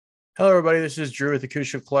Hello everybody, this is Drew with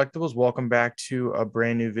Acoustic Collectibles. Welcome back to a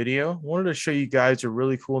brand new video. I wanted to show you guys a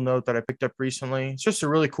really cool note that I picked up recently. It's just a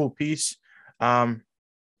really cool piece.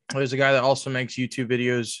 There's a guy that also makes YouTube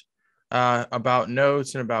videos about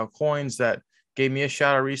notes and about coins that gave me a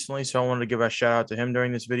shout out recently, so I wanted to give a shout out to him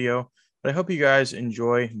during this video. But I hope you guys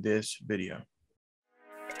enjoy this video.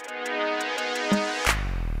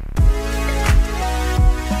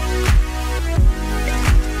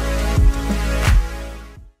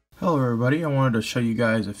 Hello everybody, I wanted to show you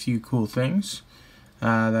guys a few cool things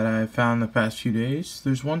that I found the past few days.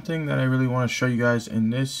 There's one thing that I really want to show you guys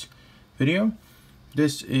in this video.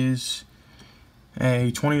 This is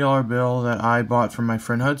a $20 bill that I bought from my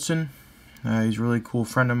friend Hudson. He's a really cool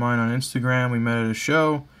friend of mine on Instagram. We met at a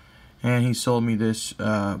show and he sold me this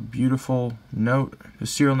beautiful note. The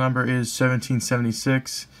serial number is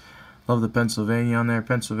 1776. Love the Pennsylvania on there.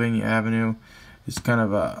 Pennsylvania Avenue is kind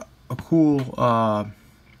of a cool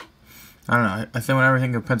I don't know, I think whenever I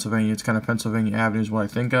think of Pennsylvania, it's kind of Pennsylvania Avenue is what I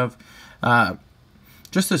think of.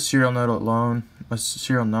 Just a serial note alone, a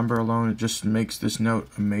serial number alone, it just makes this note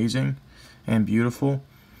amazing and beautiful.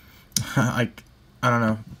 I don't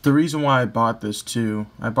know. The reason why I bought this too,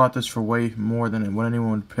 I bought this for way more than what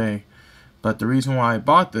anyone would pay. But the reason why I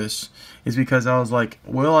bought this is because I was like,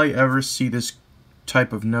 will I ever see this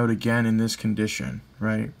type of note again in this condition,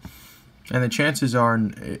 right? And the chances are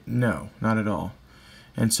no, not at all.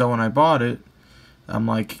 And so when I bought it, I'm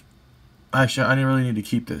like, actually, I didn't really need to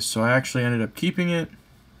keep this. So I actually ended up keeping it.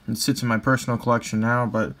 It sits in my personal collection now.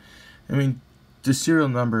 But, I mean, the serial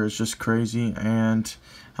number is just crazy. And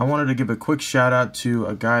I wanted to give a quick shout out to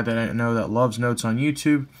a guy that I know that loves notes on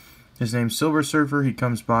YouTube. His name's SilverSurfer. He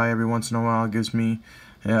comes by every once in a while, gives me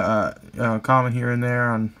a comment here and there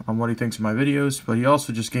on what he thinks of my videos. But he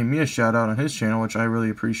also just gave me a shout out on his channel, which I really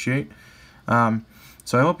appreciate.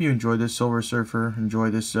 So I hope you enjoyed this, SilverSurfer. Enjoy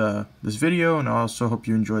this this video, and I also hope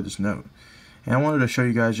you enjoyed this note. And I wanted to show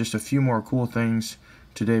you guys just a few more cool things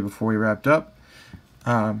today before we wrapped up.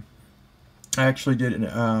 I actually did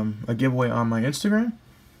a giveaway on my Instagram.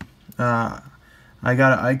 I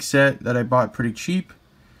got an Ike set that I bought pretty cheap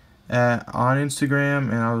on Instagram,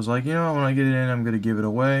 and I was like, you know, when I get it in, I'm going to give it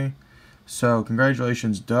away. So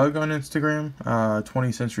congratulations, Doug, on Instagram.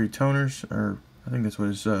 20th Century Toners, or I think that's what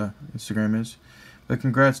his Instagram is. But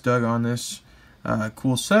congrats, Doug, on this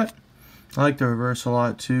cool set. I like the reverse a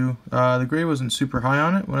lot too. The grade wasn't super high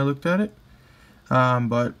on it when I looked at it,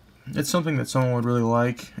 but it's something that someone would really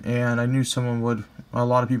like, and I knew a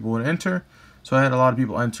lot of people would enter. So I had a lot of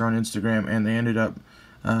people enter on Instagram, and they ended up,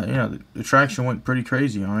 you know, the traction went pretty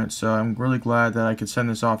crazy on it. So I'm really glad that I could send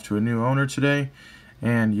this off to a new owner today.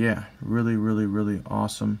 And yeah, really, really, really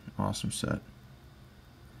awesome set.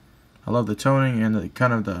 I love the toning and the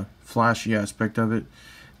kind of the flashy aspect of it.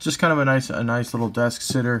 Just kind of a nice little desk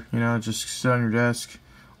sitter, you know, just sit on your desk,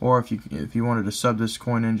 or if you wanted to sub this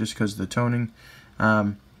coin in just because of the toning.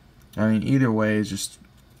 I mean, either way is just,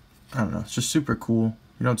 I don't know, it's just super cool.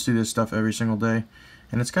 You don't see this stuff every single day,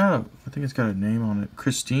 and it's got I think it's got a name on it,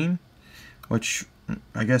 Christine, which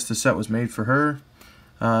I guess the set was made for her.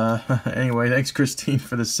 Anyway, thanks Christine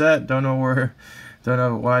for the set. Don't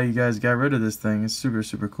know why you guys got rid of this thing. It's super,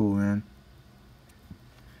 super cool, man.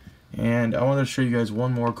 And I want to show you guys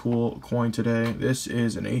one more cool coin today. This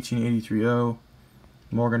is an 1883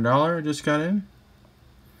 Morgan dollar I just got in.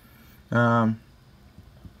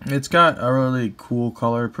 It's got a really cool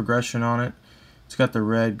color progression on it. It's got the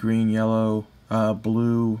red, green, yellow,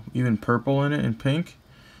 blue, even purple in it, and pink.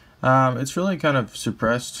 It's really kind of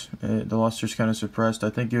suppressed. The luster's kind of suppressed. I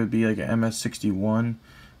think it would be like an MS61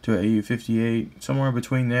 to an AU58, somewhere in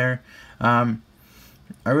between there. I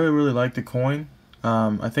really like the coin.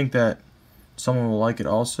 I think that someone will like it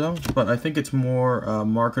also, but I think it's more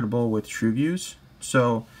marketable with TrueViews.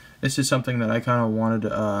 So this is something that I kind of wanted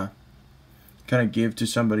to kind of give to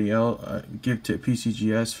somebody else, give to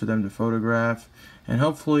PCGS for them to photograph, and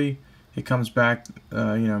hopefully it comes back, you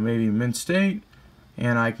know, maybe mint state,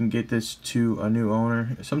 and I can get this to a new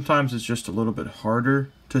owner. Sometimes it's just a little bit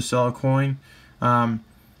harder to sell a coin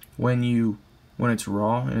when it's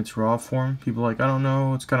raw, in its raw form. People are like, I don't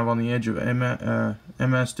know, it's kind of on the edge of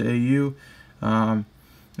MS to AU,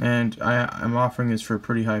 and I'm offering this for a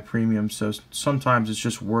pretty high premium, so sometimes it's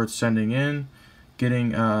just worth sending in,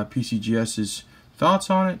 getting PCGS's thoughts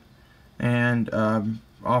on it, and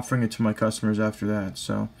offering it to my customers after that.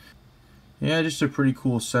 So yeah, just a pretty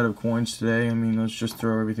cool set of coins today. I mean, let's just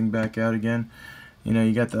throw everything back out again. You know,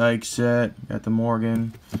 you got the Ike set, you got the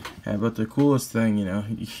Morgan, but the coolest thing, you know,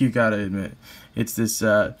 you gotta admit, it's this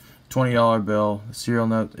 $20 bill. The serial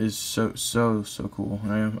note is so cool.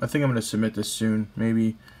 I think I'm gonna submit this soon,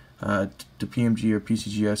 maybe to PMG or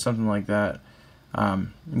PCGS, something like that,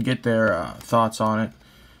 and get their thoughts on it,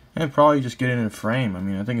 and probably just get it in a frame. I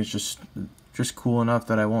mean, I think it's just cool enough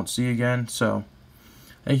that I won't see again. So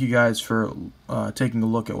thank you guys for taking a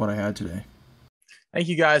look at what I had today. Thank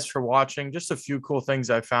you guys for watching. Just a few cool things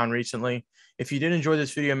I found recently. If you did enjoy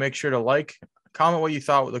this video, make sure to like, comment what you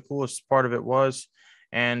thought the coolest part of it was,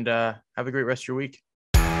 and have a great rest of your week.